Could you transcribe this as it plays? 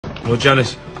Lord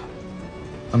Janos.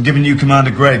 I'm giving you command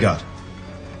of Greyguard.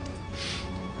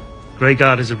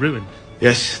 Greyguard is a ruin.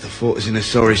 Yes, the fort is in a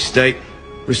sorry state.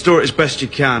 Restore it as best you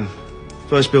can.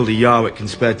 First build a yard that can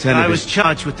spare 10 of I was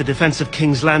charged with the defense of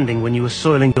King's Landing when you were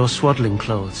soiling your swaddling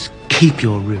clothes. Keep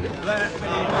your ruin.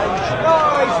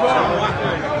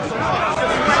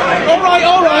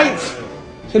 All right.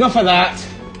 It's enough of that.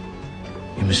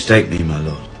 You mistake me, my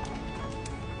lord.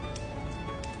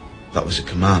 That was a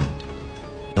command,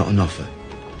 not an offer.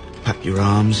 Pack your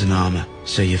arms and armour,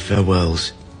 say your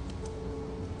farewells,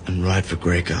 and ride for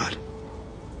Greyguard.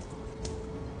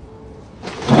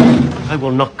 I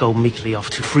will not go meekly off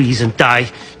to freeze and die.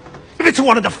 Give it to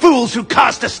one of the fools who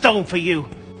cast a stone for you.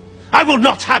 I will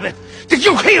not have it. Did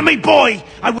you hear me, boy?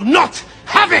 I will not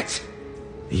have it!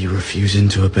 Are you refusing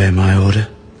to obey my order?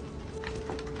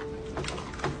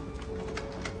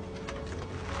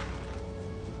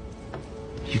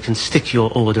 You can stick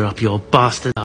your order up your bastard